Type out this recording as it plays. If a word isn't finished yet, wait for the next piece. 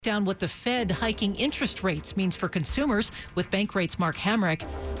Down what the Fed hiking interest rates means for consumers with Bank Rates Mark Hamrick.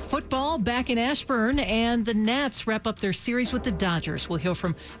 Football back in Ashburn, and the Nats wrap up their series with the Dodgers. We'll hear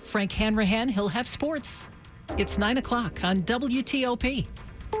from Frank Hanrahan. He'll have sports. It's 9 o'clock on WTOP.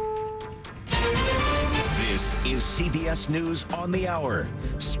 This is CBS News on the Hour,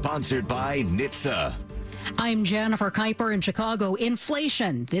 sponsored by NHTSA. I'm Jennifer Kuiper in Chicago.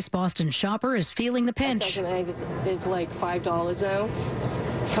 Inflation. This Boston shopper is feeling the pinch. A dozen eggs is like $5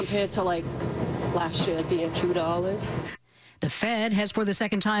 now, compared to like last year being $2. The Fed has, for the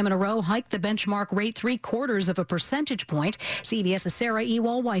second time in a row, hiked the benchmark rate 0.75 percentage point. CBS's Sarah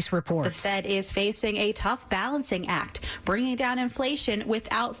Ewald-Weiss reports. The Fed is facing a tough balancing act, bringing down inflation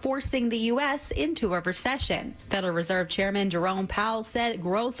without forcing the U.S. into a recession. Federal Reserve Chairman Jerome Powell said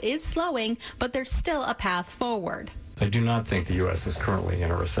growth is slowing, but there's still a path forward. I do not think the U.S. is currently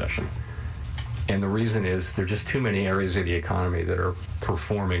in a recession. And the reason is there are just too many areas of the economy that are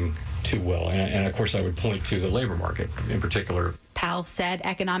performing too well. And of course, I would point to the labor market in particular. Powell said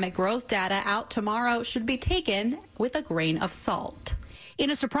economic growth data out tomorrow should be taken with a grain of salt. In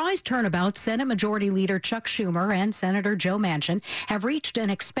a surprise turnabout, Senate Majority Leader Chuck Schumer and Senator Joe Manchin have reached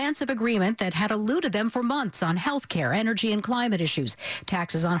an expansive agreement that had eluded them for months on health care, energy, and climate issues,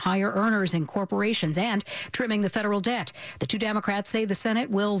 taxes on higher earners and corporations, and trimming the federal debt. The two Democrats say the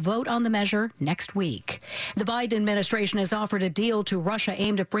Senate will vote on the measure next week. The Biden administration has offered a deal to Russia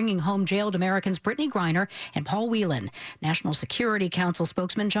aimed at bringing home jailed Americans Brittany Griner and Paul Whelan. National Security Council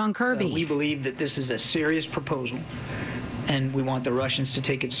spokesman John Kirby. We believe that this is a serious proposal, and we want the Russians to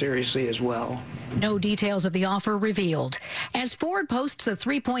take it seriously as well. No details of the offer revealed. As Ford posts a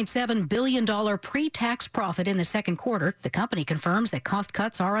 $3.7 billion pre-tax profit in the second quarter, the company confirms that cost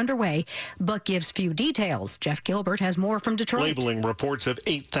cuts are underway, but gives few details. Jeff Gilbert has more from Detroit. Labeling reports of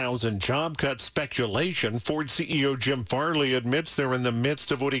 8,000 job cut speculation, Ford CEO Jim Farley admits they're in the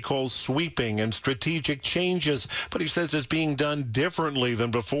midst of what he calls sweeping and strategic changes, but he says it's being done differently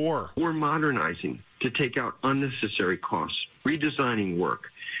than before. We're modernizing to take out unnecessary costs, redesigning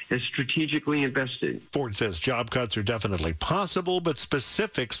work, and strategically investing. Ford says job cuts are definitely possible, but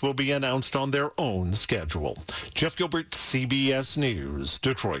specifics will be announced on their own schedule. Jeff Gilbert, CBS News,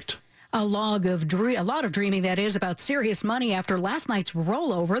 Detroit. A lot of dreaming, that is, about serious money after last night's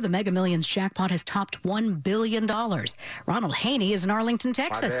rollover. The Mega Millions jackpot has topped $1 billion. Ronald Haney is in Arlington,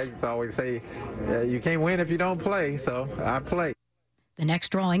 Texas. My dad used to always say, you can't win if you don't play, so I play. The next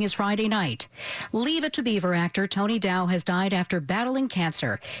drawing is Friday night. Leave It to Beaver actor Tony Dow has died after battling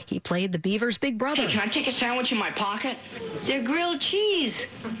cancer. He played the Beaver's big brother. Hey, can I take a sandwich in my pocket? They're grilled cheese.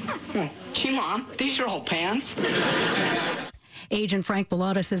 Gee, Mom, these are all pans. Agent Frank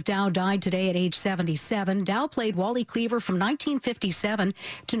Bellotta says Dow died today at age 77. Dow played Wally Cleaver from 1957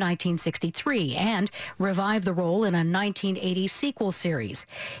 to 1963 and revived the role in a 1980 sequel series.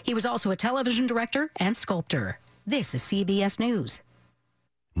 He was also a television director and sculptor. This is CBS News.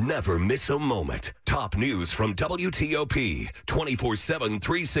 Never miss a moment. Top news from WTOP 24/7,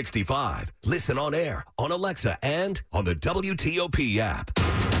 365. Listen on air, on Alexa, and on the WTOP app.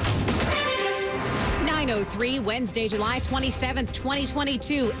 9:03, Wednesday, July 27th,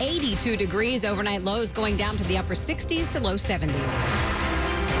 2022. 82 degrees. Overnight lows going down to the upper 60s to low 70s.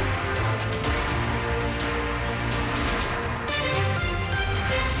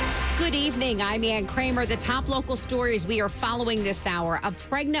 Good evening. I'm Ann Kramer. The top local stories we are following this hour. A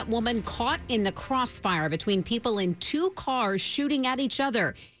pregnant woman caught in the crossfire between people in two cars shooting at each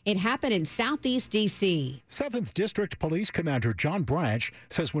other. It happened in Southeast D.C. 7th District Police Commander John Branch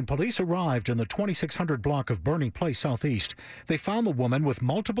says when police arrived in the 2600 block of Bernie Place Southeast, they found the woman with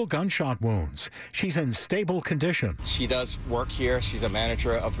multiple gunshot wounds. She's in stable condition. She does work here. She's a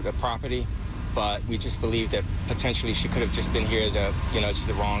manager of the property. But we just believe that potentially she could have just been here to, just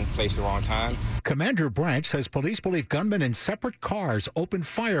the wrong place, the wrong time. Commander Branch says police believe gunmen in separate cars opened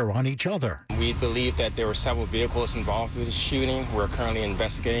fire on each other. We believe that there were several vehicles involved with the shooting. We're currently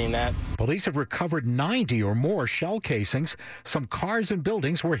investigating that. Police have recovered 90 or more shell casings. Some cars and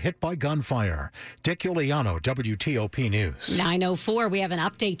buildings were hit by gunfire. Dick Iuliano, WTOP News. 9:04, we have an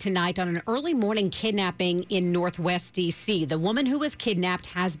update tonight on an early morning kidnapping in Northwest D.C. The woman who was kidnapped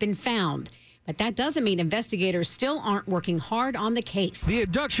has been found. But that doesn't mean investigators still aren't working hard on the case. The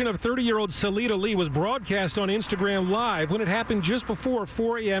abduction of 30-year-old Salita Lee was broadcast on Instagram Live when it happened just before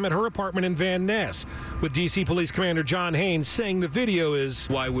 4 a.m. at her apartment in Van Ness, with D.C. Police Commander John Haynes saying the video is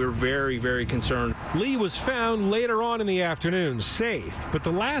why we're very, very concerned. Lee was found later on in the afternoon, safe, but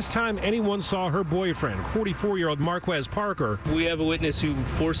the last time anyone saw her boyfriend, 44-year-old Marquez Parker. We have a witness who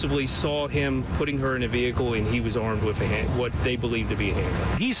forcibly saw him putting her in a vehicle, and he was armed with what they believe to be a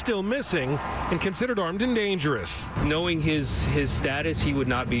handgun. He's still missing. and considered armed and dangerous. Knowing his status, he would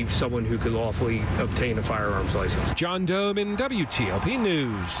not be someone who could lawfully obtain a firearms license. John Doman, WTOP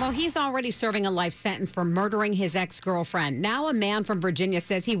News. Well, he's already serving a life sentence for murdering his ex-girlfriend. Now a man from Virginia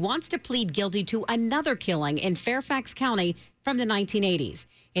says he wants to plead guilty to another killing in Fairfax County from the 1980s.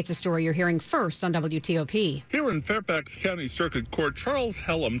 It's a story you're hearing first on WTOP. Here in Fairfax County Circuit Court, Charles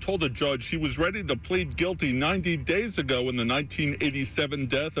Hellam told a judge he was ready to plead guilty 90 days ago in the 1987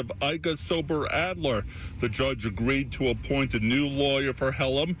 death of Iga Sober-Adler. The judge agreed to appoint a new lawyer for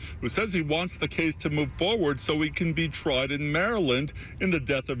Hellam, who says he wants the case to move forward so he can be tried in Maryland in the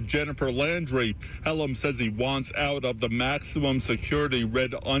death of Jennifer Landry. Hellam says he wants out of the maximum security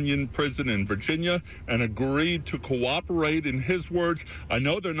Red Onion prison in Virginia and agreed to cooperate. In his words, "I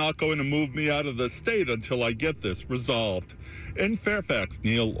know they're not going to move me out of the state until I get this resolved." In Fairfax,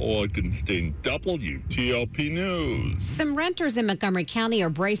 Neil Augenstein, WTOP News. Some renters in Montgomery County are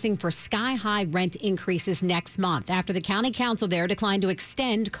bracing for sky-high rent increases next month after the county council there declined to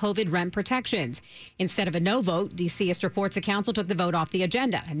extend COVID rent protections. Instead of a no vote, DCist reports the council took the vote off the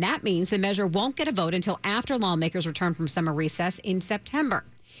agenda, and that means the measure won't get a vote until after lawmakers return from summer recess in September.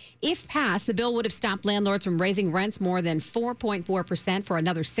 If passed, the bill would have stopped landlords from raising rents more than 4.4% for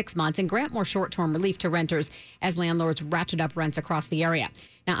another 6 months and grant more short-term relief to renters as landlords ratchet up rents across the area.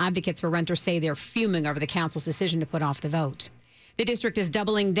 Now, advocates for renters say they're fuming over the council's decision to put off the vote. The district is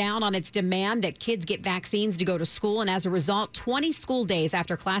doubling down on its demand that kids get vaccines to go to school, and as a result, 20 school days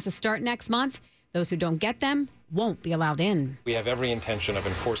after classes start next month, those who don't get them won't be allowed in. We have every intention of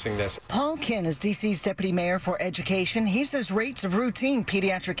enforcing this. Paul Kinn is D.C.'s deputy mayor for education. He says rates of routine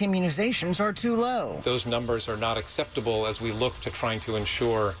pediatric immunizations are too low. Those numbers are not acceptable as we look to trying to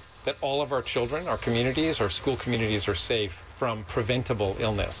ensure that all of our children, our communities, our school communities are safe from preventable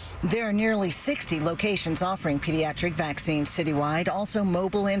illness. There are nearly 60 locations offering pediatric vaccines citywide, also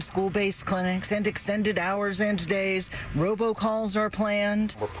mobile and school-based clinics and extended hours and days. Robocalls are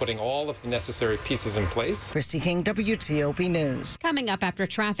planned. We're putting all of the necessary pieces in place. Christy King, WTOP News. Coming up after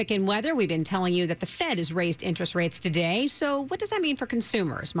traffic and weather, we've been telling you that the Fed has raised interest rates today. So what does that mean for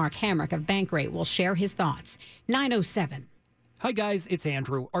consumers? Mark Hamrick of Bankrate will share his thoughts. 9:07. Hi guys, it's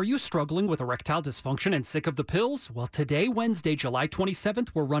Andrew. Are you struggling with erectile dysfunction and sick of the pills? Well, today, Wednesday, July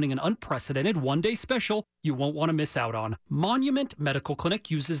 27th, we're running an unprecedented one-day special you won't want to miss out on. Monument Medical Clinic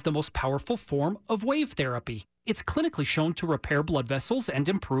uses the most powerful form of wave therapy. It's clinically shown to repair blood vessels and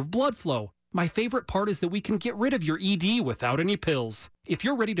improve blood flow. My favorite part is that we can get rid of your ED without any pills. If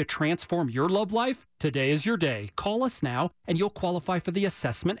you're ready to transform your love life, today is your day. Call us now and you'll qualify for the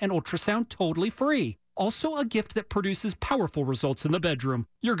assessment and ultrasound totally free. Also a gift that produces powerful results in the bedroom.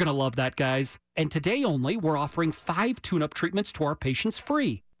 You're going to love that, guys. And today only, we're offering 5 tune-up treatments to our patients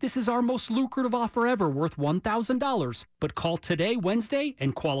free. This is our most lucrative offer ever, worth $1,000. But call today, Wednesday,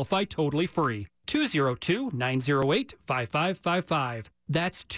 and qualify totally free. 202-908-5555. That's